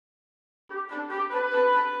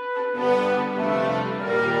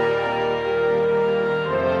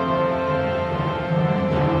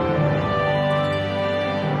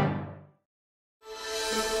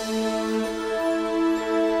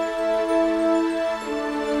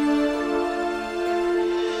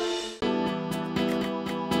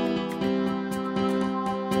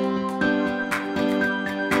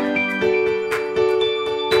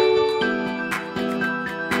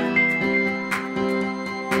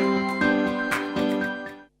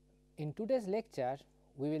today's lecture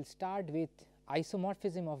we will start with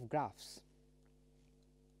isomorphism of graphs.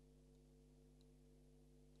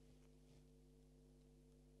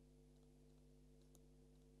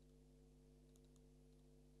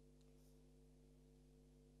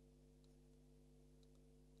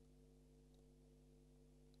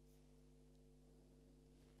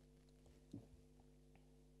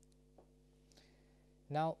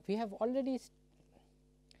 Now, we have already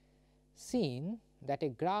seen that a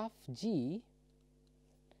graph G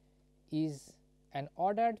is an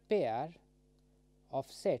ordered pair of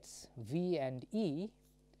sets V and E,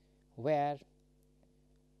 where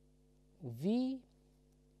V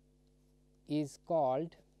is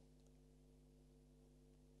called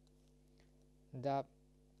the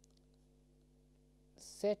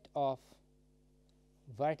set of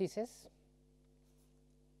vertices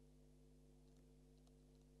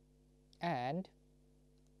and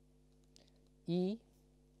E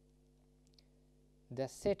the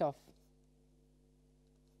set of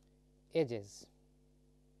edges.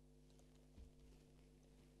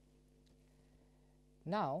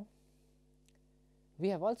 Now, we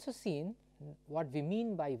have also seen what we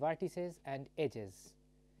mean by vertices and edges.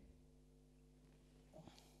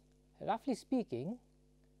 Roughly speaking,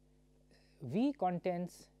 V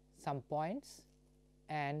contains some points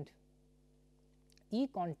and E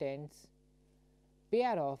contains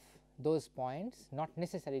pair of those points, not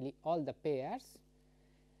necessarily all the pairs,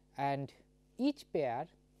 and each pair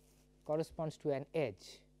corresponds to an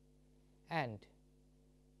edge, and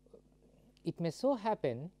it may so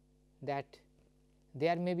happen that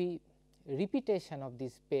there may be repetition of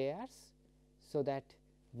these pairs, so that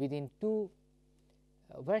within two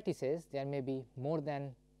vertices there may be more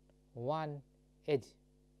than one edge,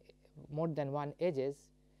 edges,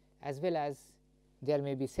 as well as there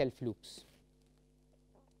may be self loops.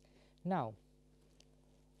 Now,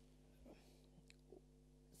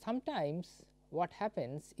 sometimes what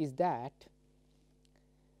happens is that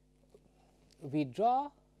we draw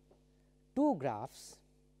two graphs,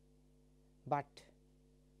 but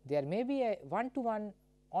there may be a one-to-one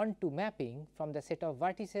onto mapping from the set of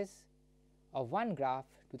vertices of one graph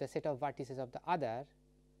to the set of vertices of the other,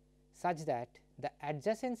 such that the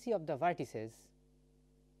adjacency of the vertices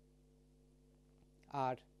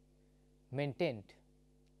are maintained,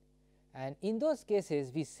 and in those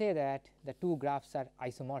cases we say that the two graphs are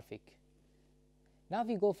isomorphic. Now,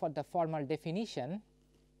 we go for the formal definition.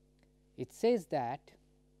 It says that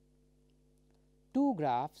two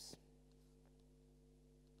graphs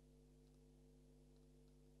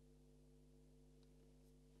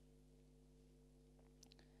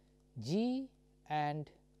G and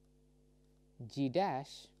G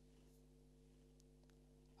dash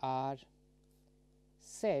are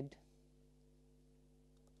said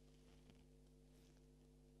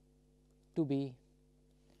to be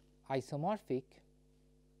isomorphic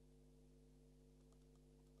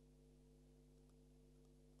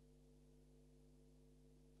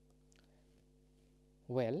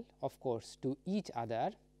well, of course, to each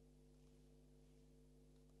other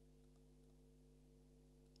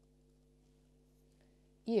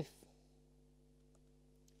if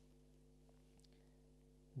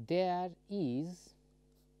there is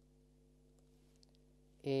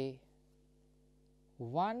a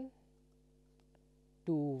 1-to-1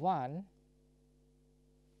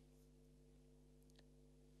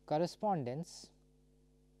 correspondence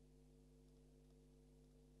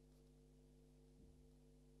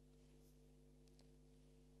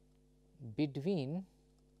between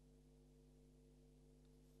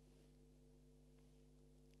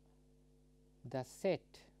the set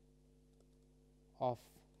of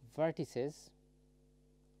vertices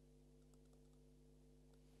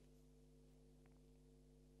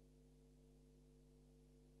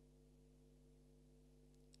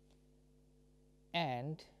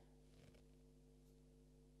and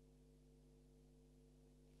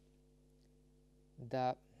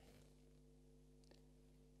the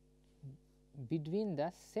between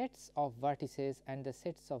the sets of vertices and the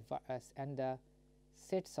sets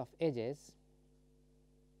of edges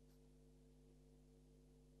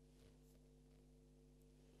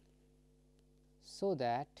so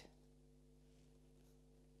that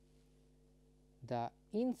the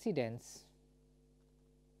incidence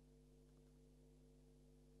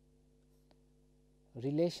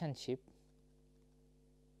relationship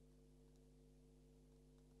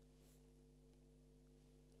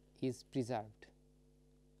is preserved.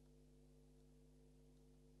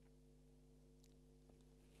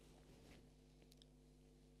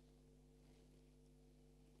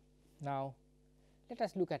 Now, let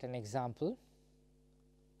us look at an example.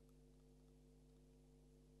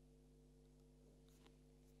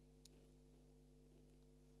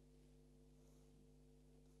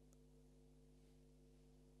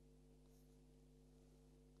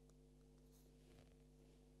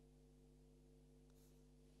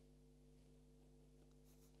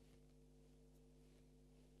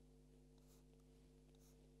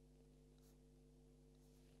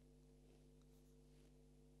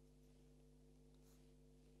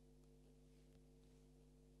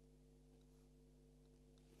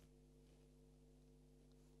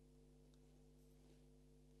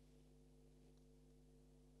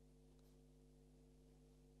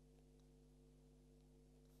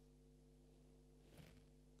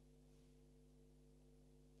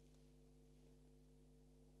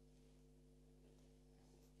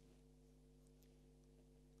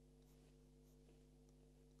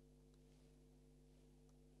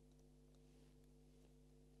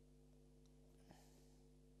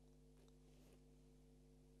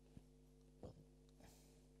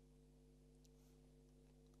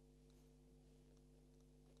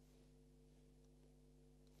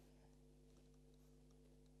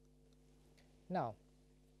 Now,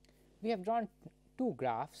 we have drawn two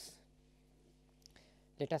graphs.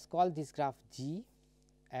 Let us call this graph G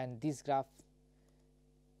and this graph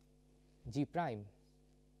G prime.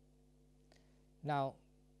 Now,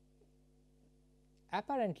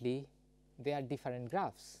 apparently they are different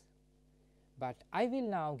graphs, but I will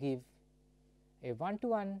now give a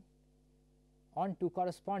one-to-one onto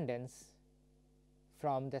correspondence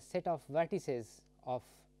from the set of vertices of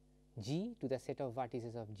G to the set of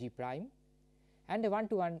vertices of G prime, and a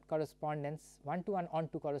one-to-one correspondence, one-to-one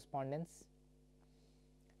onto correspondence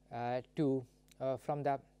from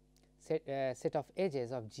the set of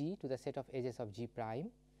edges of G to the set of edges of G prime,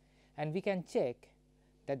 and we can check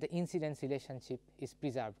that the incidence relationship is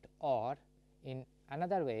preserved, or in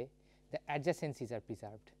another way the adjacencies are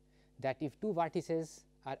preserved, that if two vertices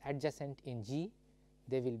are adjacent in G,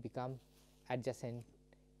 they will become adjacent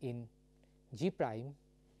in G prime,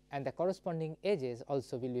 and the corresponding edges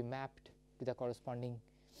also will be mapped to the corresponding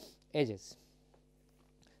edges.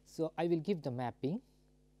 So, I will give the mapping.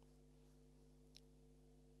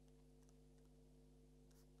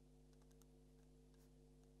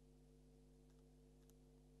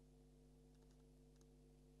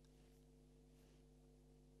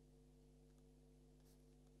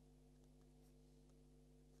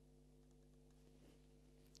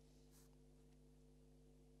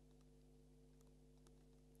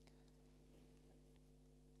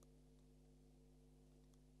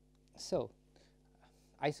 So,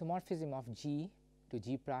 isomorphism of G to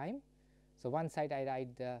G prime. So, one side I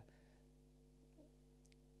write the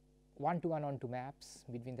one-to-one onto maps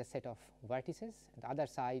between the set of vertices, and the other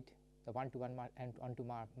side the one-to-one and onto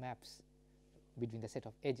maps between the set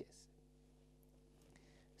of edges.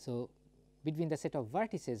 So, between the set of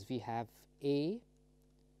vertices we have A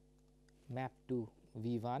map to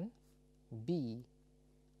V1, B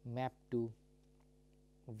map to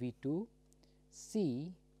V2,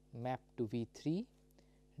 C map to V3,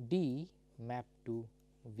 D map to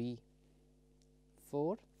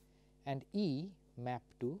V4, and E map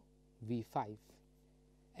to V5,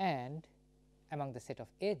 and among the set of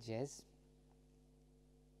edges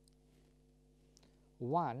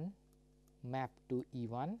 1 map to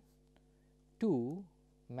E1, 2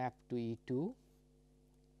 map to E2,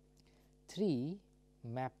 3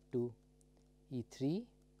 map to E3,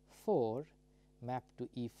 4 map to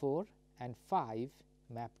E4, and 5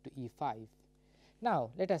 map to E5. Now,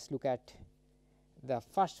 let us look at the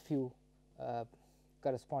first few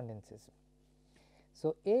correspondences.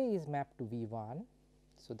 So, A is mapped to V1.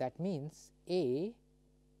 So, that means A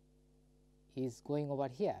is going over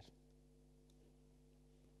here,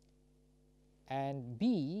 and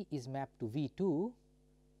B is mapped to V2.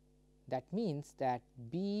 That means that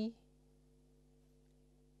B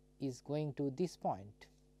is going to this point.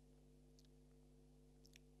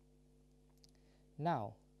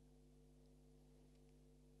 Now,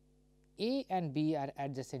 A and B are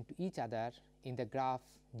adjacent to each other in the graph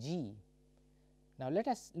G. Now, let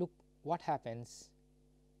us look what happens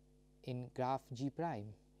in graph G prime.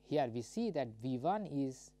 Here we see that V1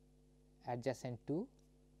 is adjacent to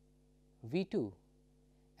V2,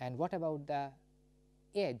 and what about the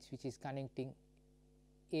edge which is connecting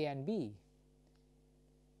A and B?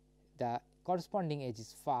 The corresponding edge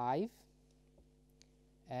is 5,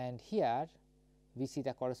 and here we see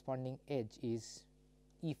the corresponding edge is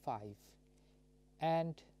E5,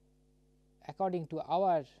 and according to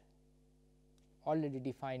our already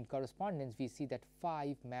defined correspondence, we see that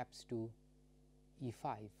 5 maps to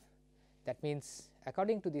E5. That means,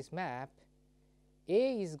 according to this map,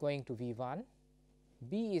 A is going to V1,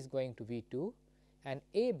 B is going to V2, and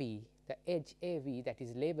AB, the edge AB that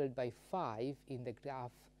is labeled by 5 in the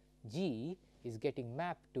graph G, is getting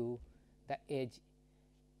mapped to the edge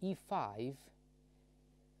E5,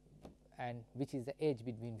 and which is the edge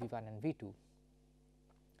between V1 and V2.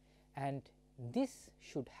 And this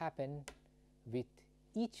should happen with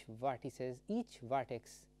each vertices, each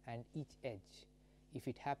vertex and each edge. If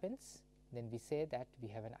it happens, then we say that we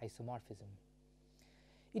have an isomorphism.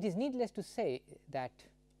 It is needless to say that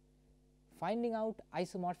finding out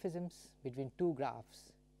isomorphisms between two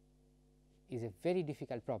graphs is a very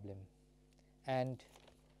difficult problem, and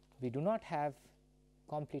we do not have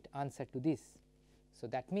complete answer to this. So,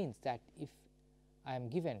 that means that if I am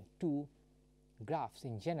given two graphs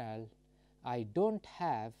in general, I do not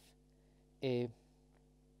have a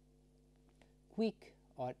quick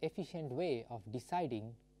or efficient way of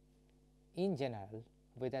deciding in general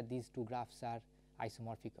whether these two graphs are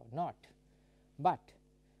isomorphic or not, but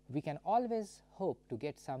we can always hope to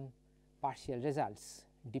get some partial results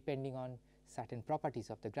depending on certain properties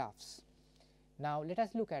of the graphs. Now, let us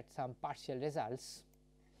look at some partial results.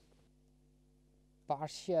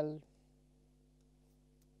 partial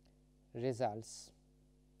results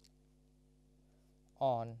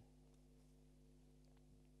on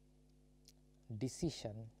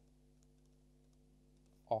decision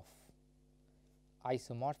of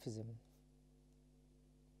isomorphism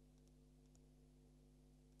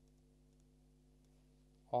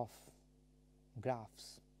of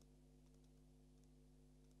graphs.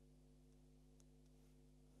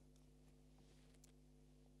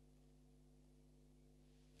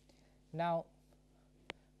 Now,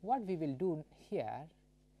 what we will do here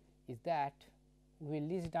is that we will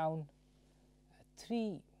list down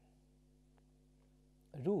 3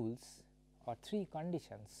 rules or 3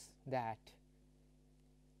 conditions that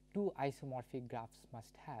 2 isomorphic graphs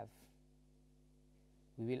must have.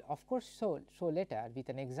 We will of course show later with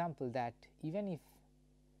an example that even if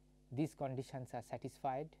these conditions are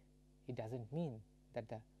satisfied, it does not mean that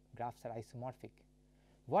the graphs are isomorphic.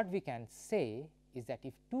 What we can say is that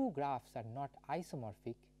if 2 graphs are not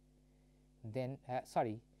isomorphic, then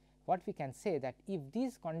what we can say that if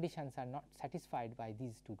these conditions are not satisfied by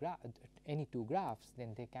these any 2 graphs,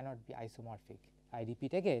 then they cannot be isomorphic. I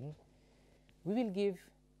repeat again, we will give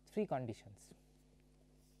 3 conditions.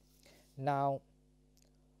 Now,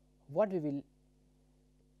 what we will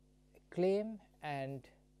claim and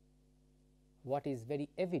what is very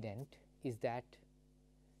evident is that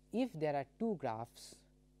if there are 2 graphs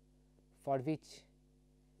for which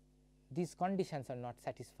these conditions are not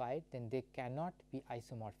satisfied, then they cannot be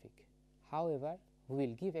isomorphic. However, we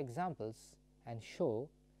will give examples and show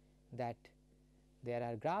that there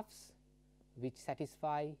are graphs which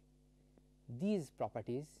satisfy these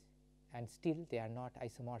properties and still they are not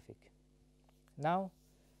isomorphic. Now,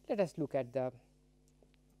 let us look at the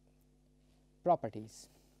properties.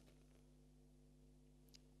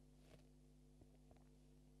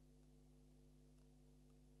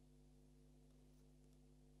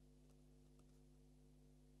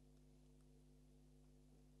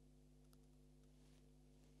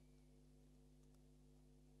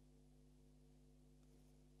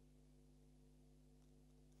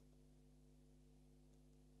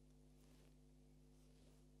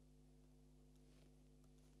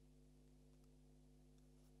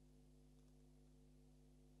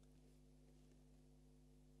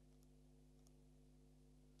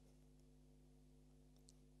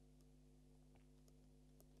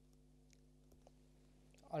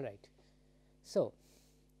 All right. So,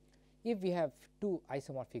 if we have 2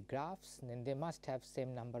 isomorphic graphs, then they must have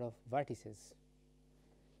same number of vertices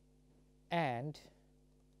and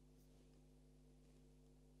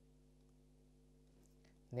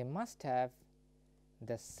they must have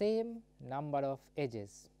the same number of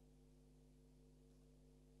edges.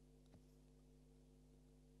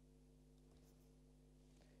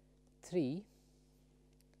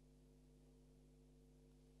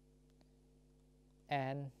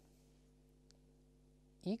 An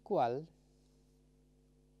equal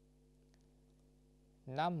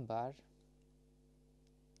number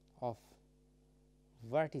of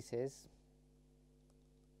vertices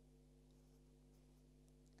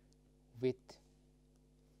with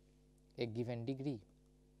a given degree.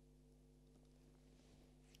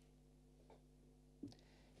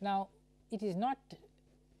 Now, it is not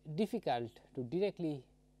difficult to directly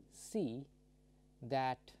see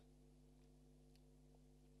that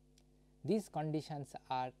these conditions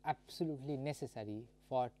are absolutely necessary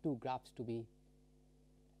for 2 graphs to be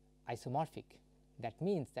isomorphic. That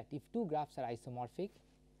means that if 2 graphs are isomorphic,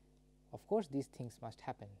 of course, these things must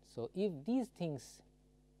happen. So, if these things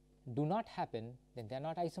do not happen, then they are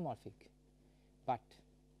not isomorphic, but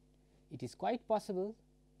it is quite possible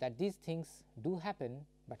that these things do happen,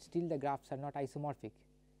 but still the graphs are not isomorphic.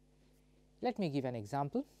 Let me give an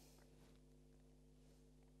example.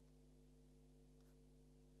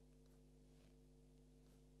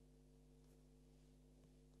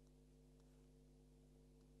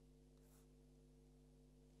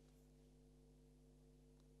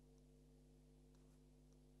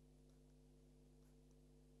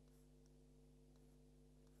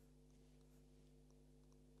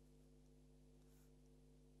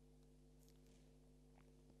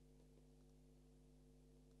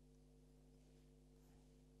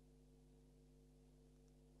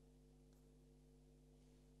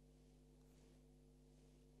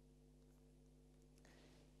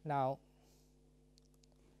 Now,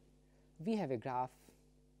 we have a graph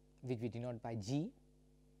which we denote by G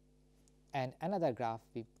and another graph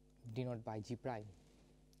we denote by G prime.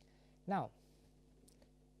 Now,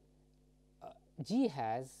 G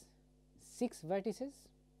has 6 vertices,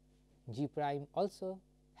 G prime also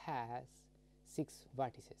has 6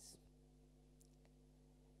 vertices.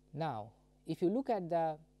 Now, if you look at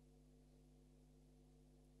the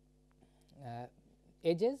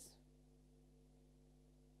edges,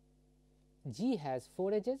 G has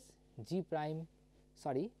 4 edges, G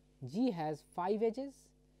has 5 edges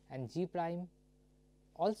and G prime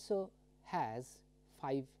also has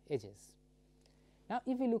 5 edges. Now,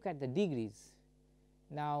 if we look at the degrees,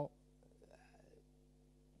 now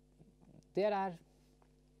there are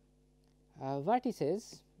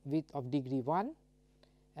vertices of degree 1,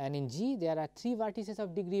 and in G there are 3 vertices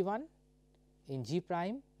of degree 1, in G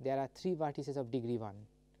prime there are 3 vertices of degree 1,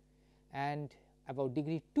 and about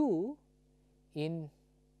degree 2 in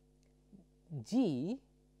G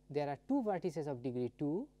there are 2 vertices of degree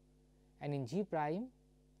 2, and in G prime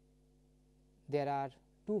there are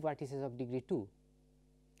 2 vertices of degree 2,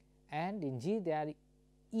 and in G there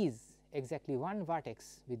is exactly one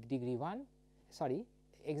vertex with degree 1,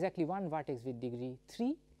 exactly one vertex with degree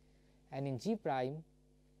 3, and in G prime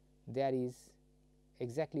there is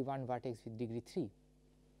exactly one vertex with degree 3.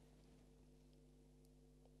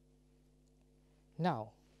 Now,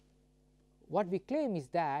 what we claim is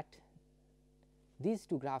that these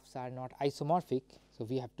two graphs are not isomorphic. So,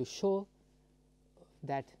 we have to show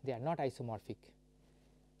that they are not isomorphic,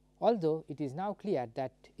 although it is now clear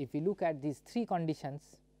that if we look at these 3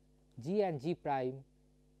 conditions, G and G prime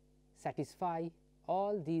satisfy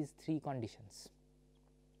all these 3 conditions.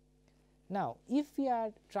 Now, if we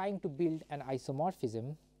are trying to build an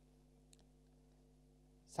isomorphism,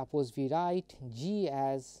 suppose we write G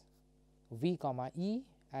as V comma E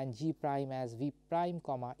and G prime as V prime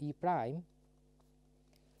comma E prime,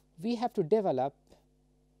 we have to develop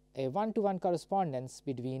a one-to-one correspondence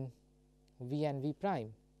between V and V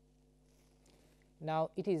prime.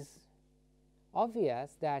 Now, it is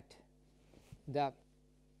obvious that the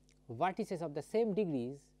vertices of the same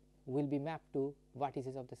degrees will be mapped to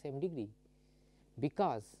vertices of the same degree,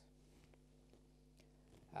 because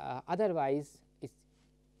otherwise it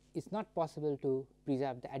is not possible to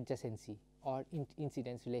preserve the adjacency or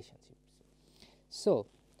incidence relationships. So,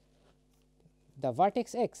 the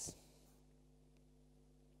vertex x,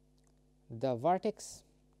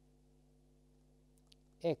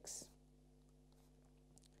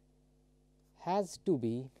 has to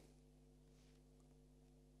be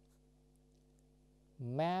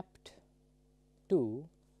mapped to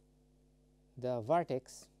the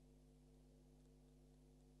vertex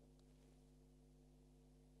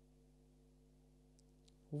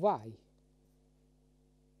y,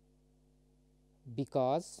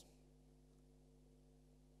 because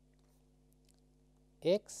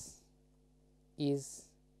x is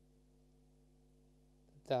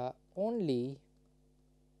the only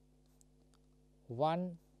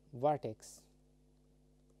one vertex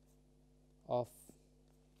of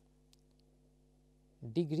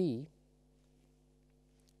degree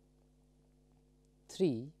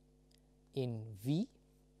 3 in V,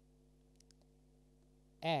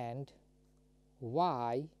 and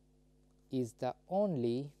y is the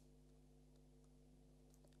only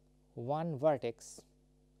one vertex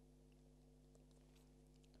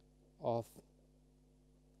of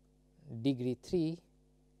degree 3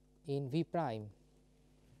 in V prime.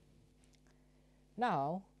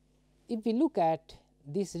 Now, if we look at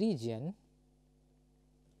this region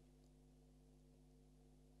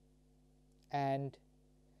and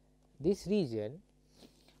this region,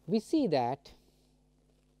 we see that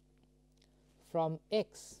from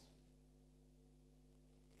x,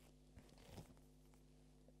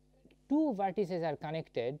 2 vertices are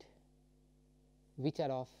connected which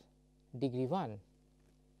are of degree 1,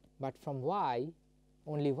 but from y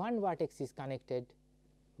only one vertex is connected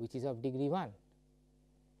which is of degree 1.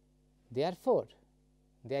 Therefore,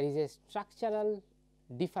 there is a structural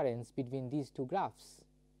difference between these two graphs.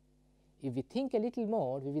 If we think a little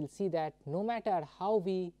more, we will see that no matter how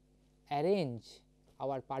we arrange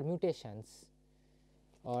our permutations,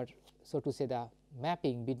 or so to say the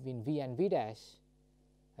mapping between V and V dash,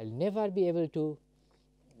 I will never be able to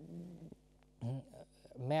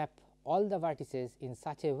map all the vertices in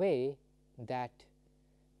such a way that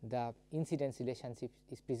the incidence relationship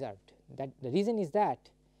is preserved. That the reason is that,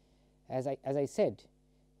 as I said,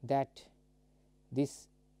 that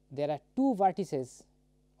there are 2 vertices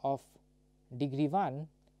of degree 1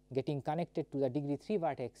 getting connected to the degree 3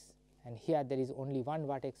 vertex, and here there is only one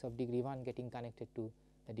vertex of degree 1 getting connected to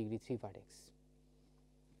the degree 3 vertex.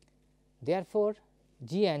 Therefore,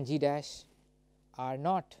 G and G dash are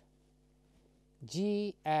not,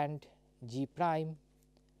 G and G prime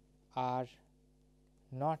are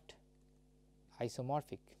not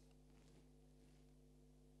isomorphic.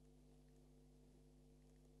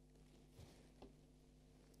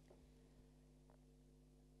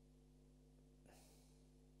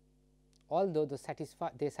 although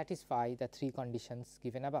they satisfy the three conditions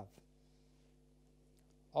given above.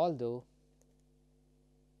 Although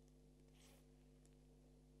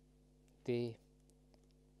they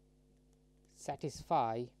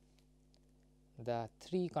satisfy the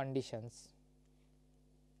three conditions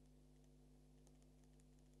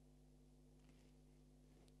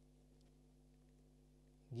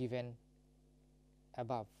given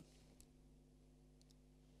above.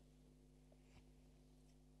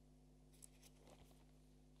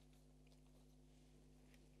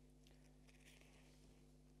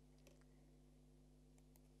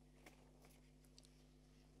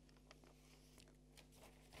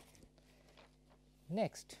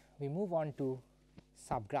 Next, we move on to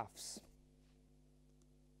subgraphs.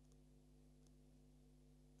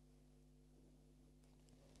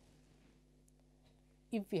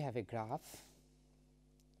 If we have a graph,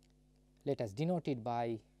 let us denote it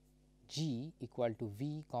by G equal to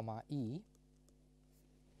V comma E,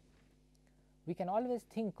 we can always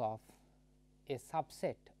think of a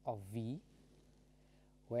subset of V.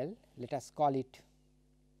 Well, let us call it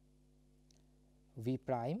V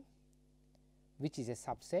prime, which is a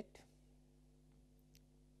subset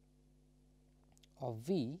of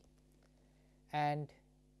V, and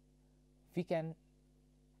we can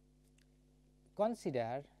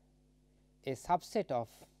consider a subset of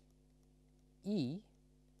E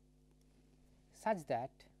such that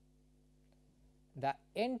the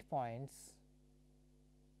endpoints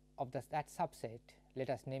of that subset, let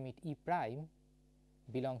us name it E prime,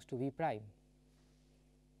 belongs to V prime,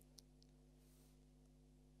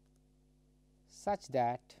 such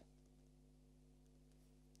that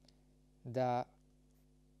the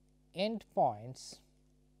endpoints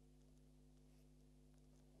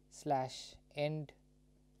slash end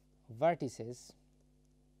vertices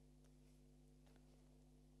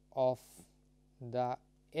of the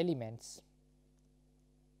elements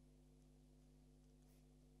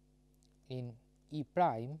in E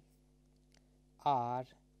prime are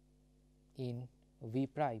in V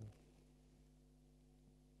prime.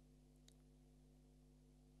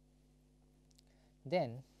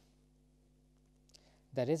 Then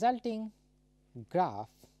the resulting graph,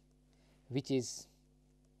 which is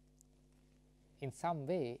in some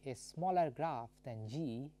way a smaller graph than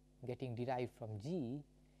G, getting derived from G,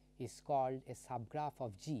 is called a subgraph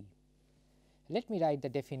of G. Let me write the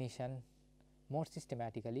definition more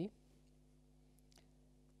systematically.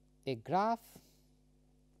 A graph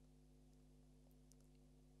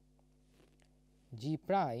G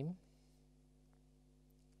prime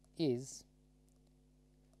is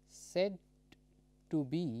said to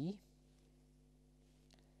be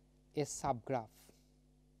a subgraph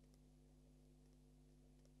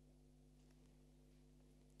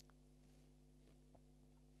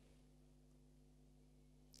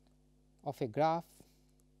of a graph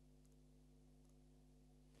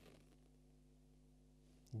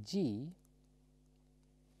G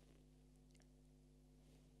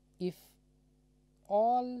if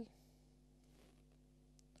all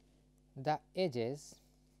the edges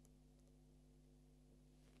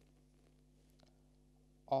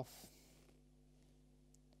of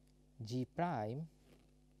G prime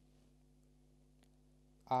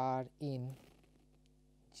are in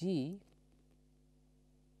G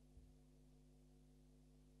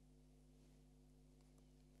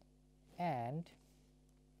and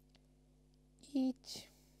each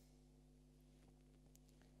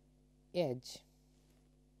edge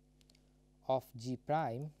of G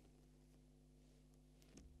prime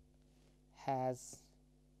has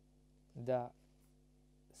the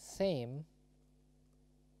same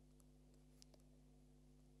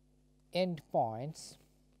end points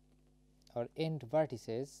or end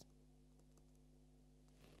vertices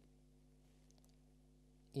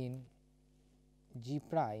in G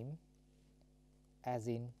prime as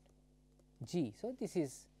in G. So, this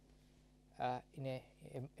is in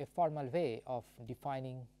a formal way of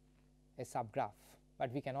defining a subgraph,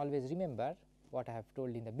 but we can always remember what I have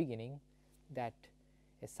told in the beginning, that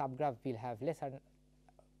a subgraph will have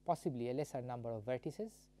possibly a lesser number of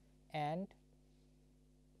vertices, and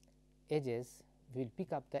edges will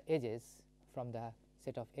pick up the edges from the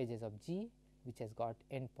set of edges of G, which has got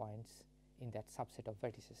endpoints in that subset of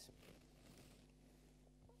vertices.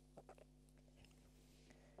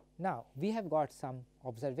 Now, we have got some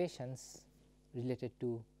observations related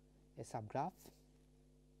to a subgraph.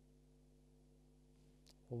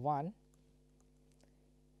 One,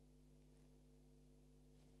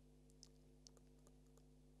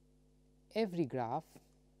 every graph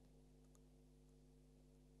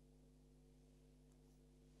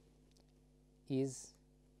is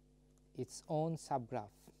its own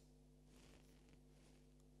subgraph.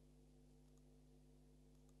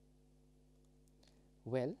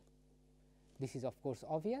 Well, this is of course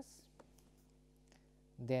obvious.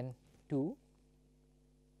 Then 2,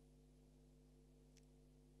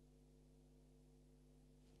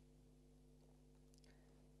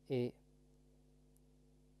 a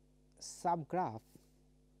subgraph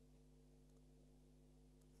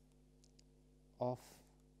of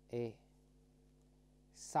a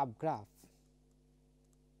subgraph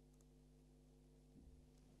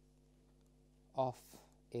of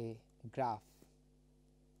a graph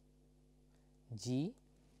G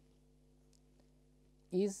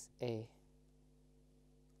is a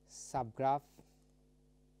subgraph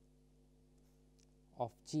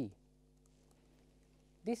of G.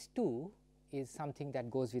 This 2 is something that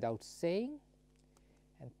goes without saying.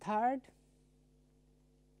 And third,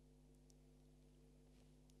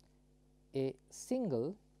 a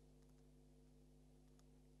single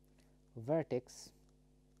vertex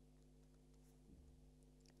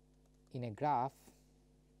in a graph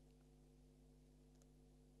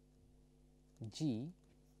G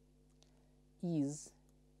is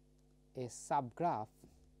a subgraph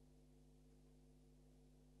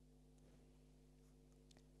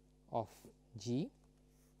of G.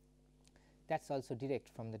 That is also direct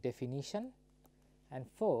from the definition. And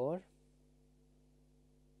 4,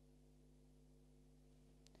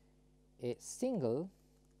 a single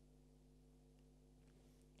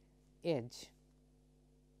edge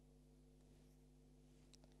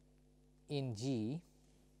in G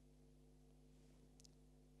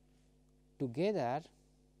together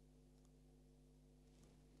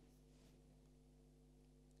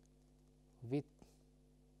with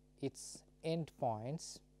its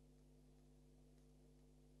endpoints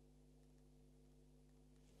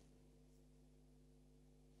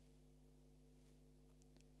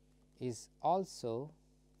is also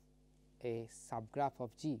a subgraph of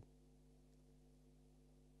G.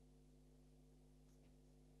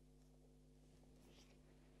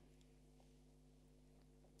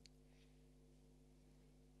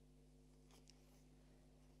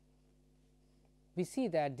 We see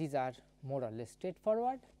that these are more or less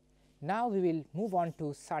straightforward. Now, we will move on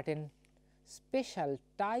to certain special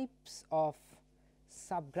types of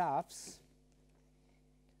subgraphs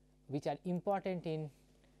which are important in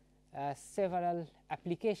several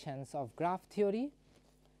applications of graph theory.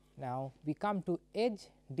 Now, we come to edge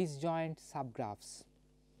disjoint subgraphs.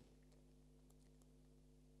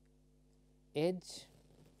 Edge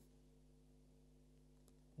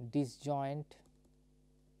disjoint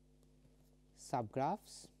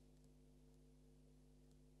subgraphs.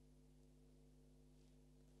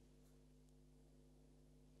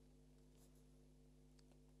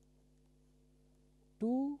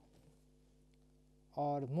 Two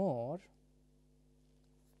or more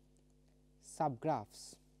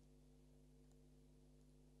subgraphs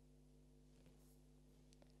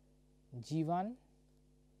G1,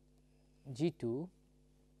 G2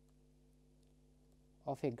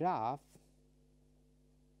 of a graph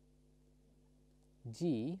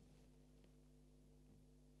G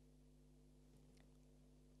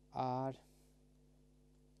are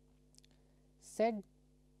said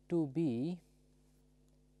to be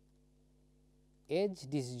edge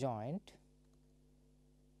disjoint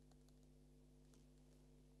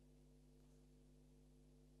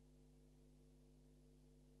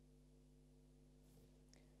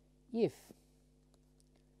if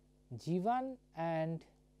G1 and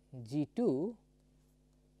G2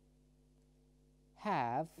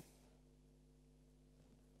 have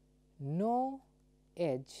no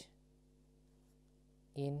edge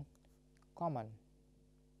in common.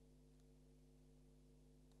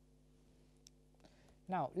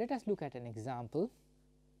 Now, let us look at an example.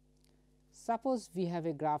 Suppose we have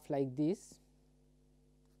a graph like this.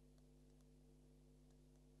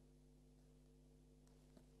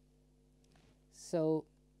 So,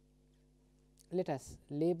 let us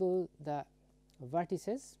label the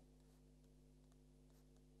vertices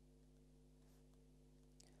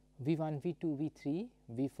V1, V2, V3,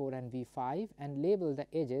 V4 and V5 and label the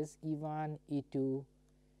edges E1, E2,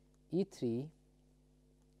 E3,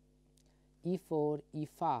 E4,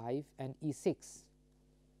 E5 and E6.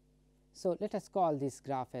 So, let us call this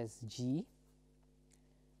graph as G.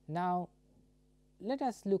 Now, let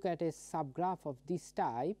us look at a subgraph of this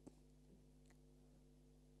type.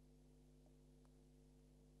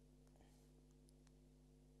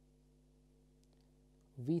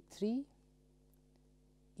 V3,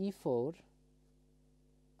 E4,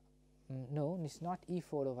 no, it is not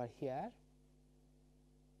E4 over here.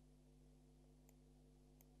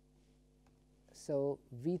 So,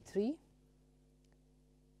 V3,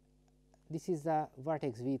 this is the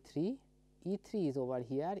vertex V3, E3 is over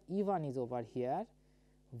here, E1 is over here.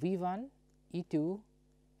 V1, E2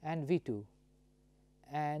 and V2,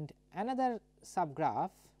 and another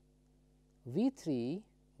subgraph V3,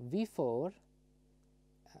 V4,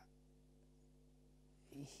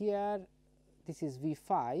 here this is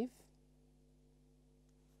V5.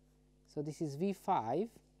 So, this is V5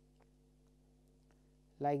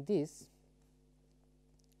 like this,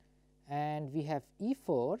 and we have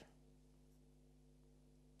E4,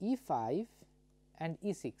 E5 and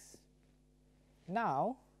E6.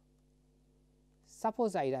 Now,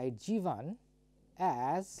 suppose I write G1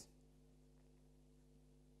 as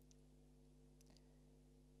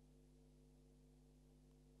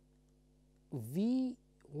V1,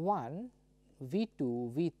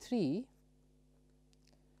 V2, V3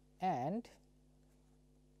 and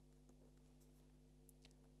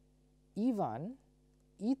E1,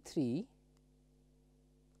 E3,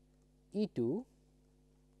 E2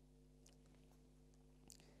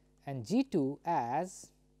 and G2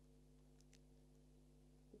 as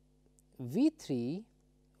V3,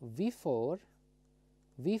 V4,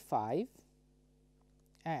 V5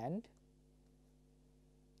 and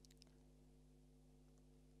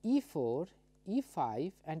E4,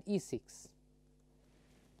 E5 and E6.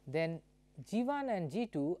 Then G1 and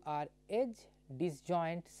G2 are edge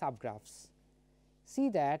disjoint subgraphs. See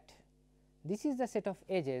that this is the set of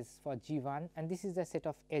edges for G1 and this is the set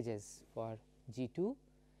of edges for G2,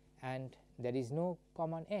 and there is no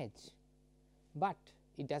common edge, but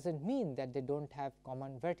it does not mean that they do not have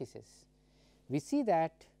common vertices. We see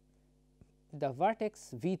that the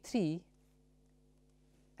vertex V3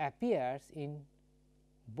 appears in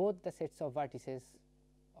both the sets of vertices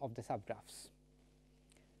of the subgraphs.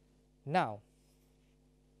 Now,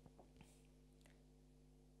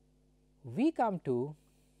 we come to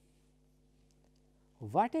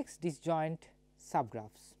vertex disjoint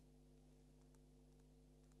subgraphs.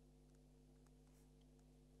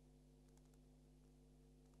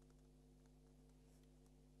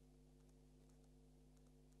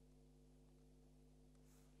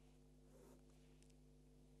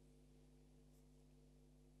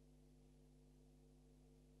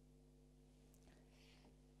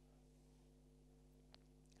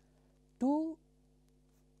 Two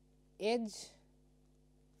edge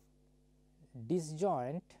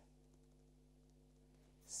disjoint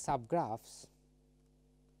subgraphs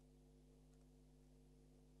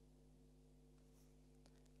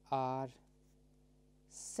are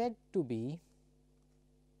said to be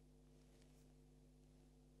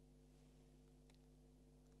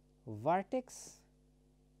vertex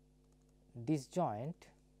disjoint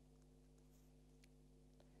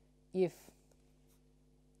if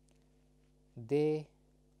they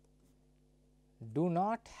do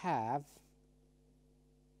not have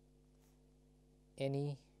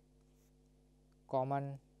any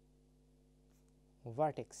common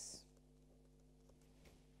vertex.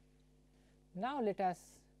 Now, let us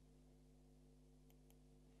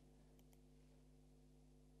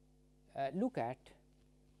look at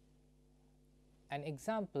an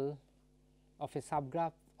example of a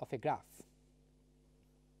subgraph of a graph.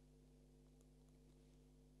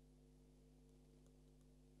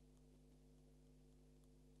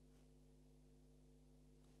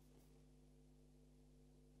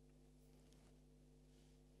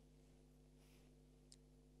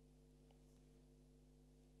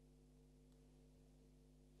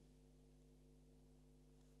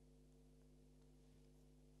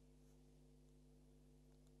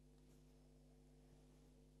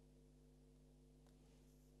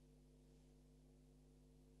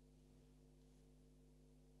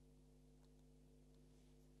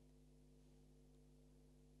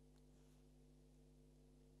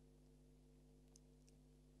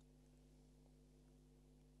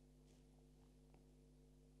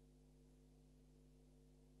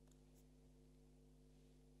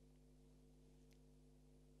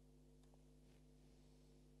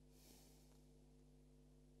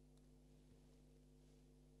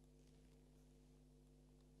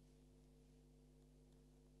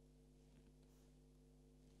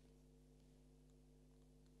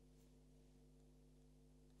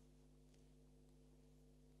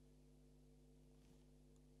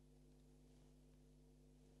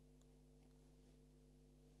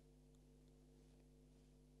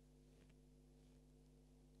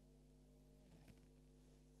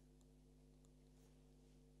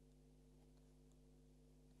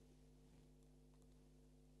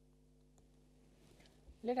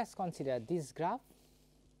 Let us consider this graph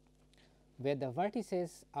where the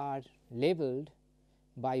vertices are labeled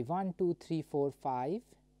by 1, 2, 3, 4, 5,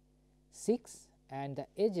 6 and the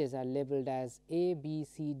edges are labeled as A, B,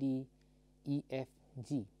 C, D, E, F,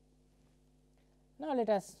 G. Now, let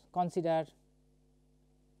us consider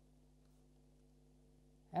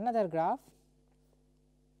another graph.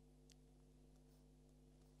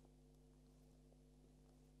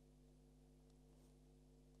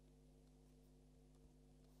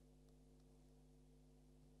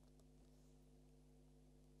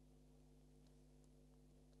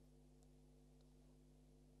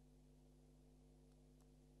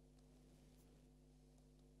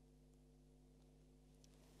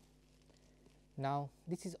 Now,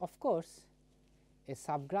 this is of course a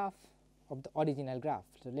subgraph of the original graph.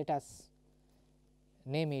 So, let us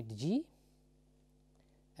name it G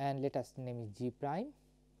and let us name it G prime.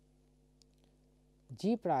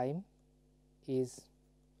 G prime is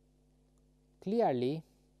clearly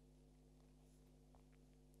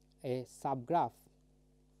a subgraph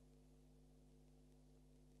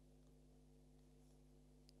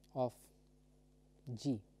of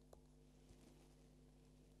G.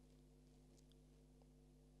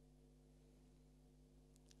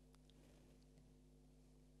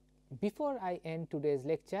 Before I end today's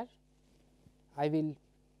lecture, I will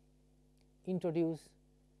introduce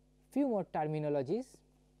few more terminologies.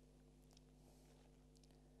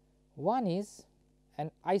 One is an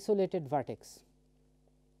isolated vertex.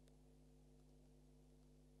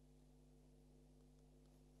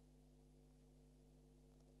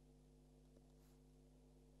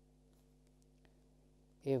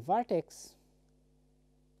 A vertex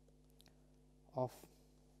of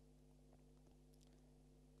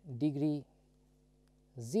degree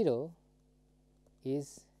 0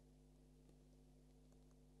 is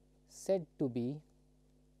said to be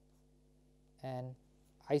an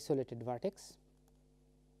isolated vertex.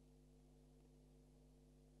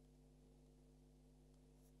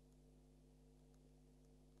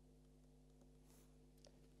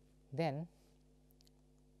 Then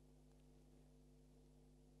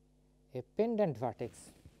a pendant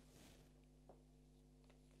vertex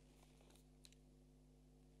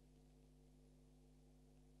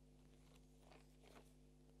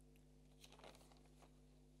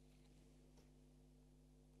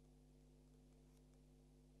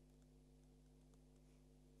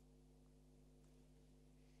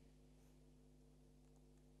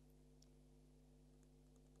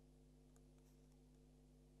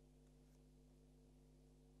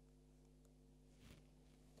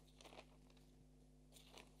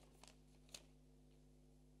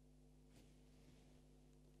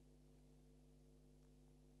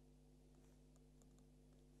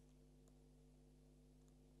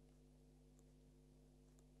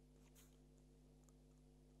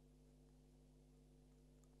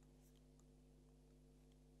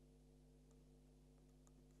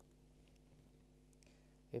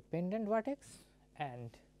a pendant vertex and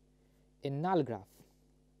a null graph.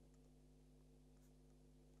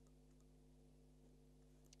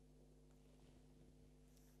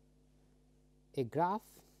 A graph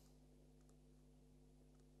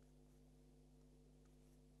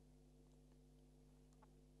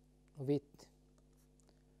with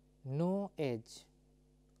no edge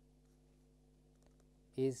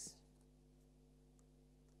is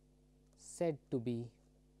said to be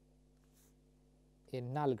a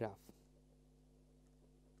null graph.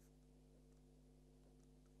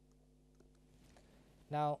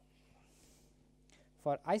 Now,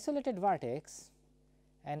 for isolated vertex,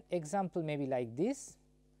 an example may be like this.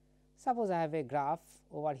 Suppose I have a graph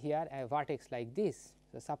over here, a vertex like this.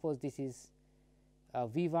 So, suppose this is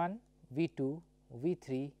V 1, V 2, V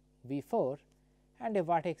 3, V 4 and a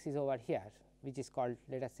vertex is over here which is called,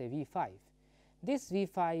 let us say, V 5. This V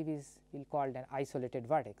 5 is will called an isolated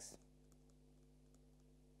vertex.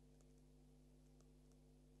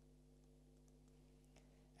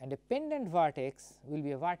 And a pendant vertex will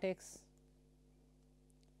be a vertex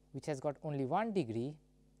which has got only one degree.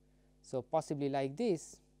 So, possibly like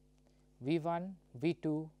this V 1, V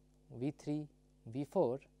 2, V 3, V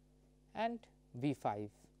 4 and V 5.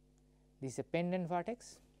 This is a pendant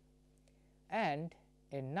vertex, and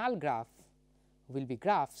a null graph will be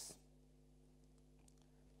graphs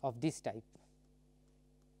of this type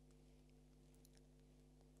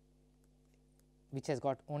which has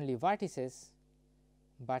got only vertices,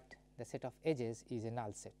 but the set of edges is a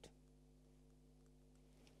null set.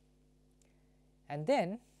 And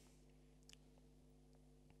then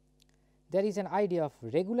there is an idea of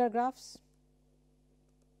regular graphs.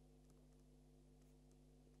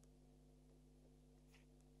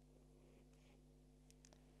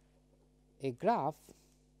 A graph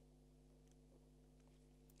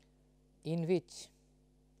in which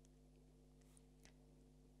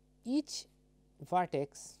each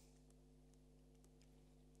vertex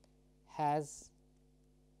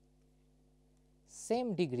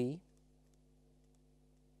same degree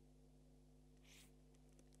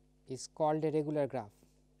is called a regular graph.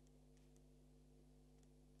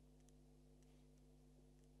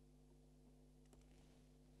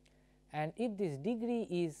 And if this degree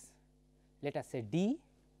is, let us say, d,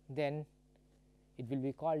 then it will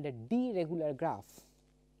be called a d-regular graph.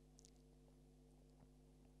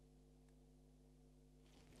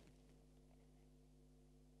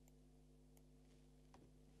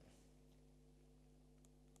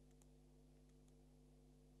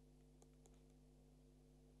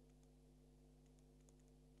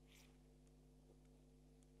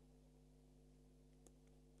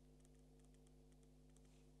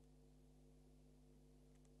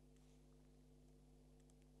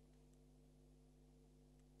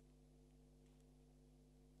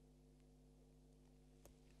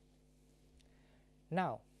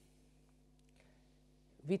 Now,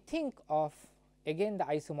 we think of again the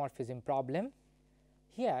isomorphism problem.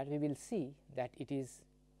 Here we will see that it is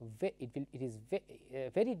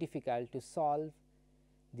very difficult to solve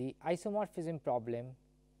the isomorphism problem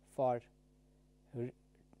for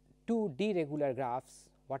two d regular graphs,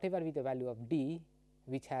 whatever be the value of d,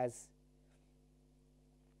 which has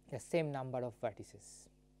the same number of vertices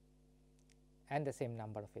and the same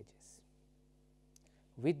number of edges.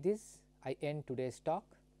 With this, I end today's talk.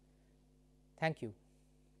 Thank you.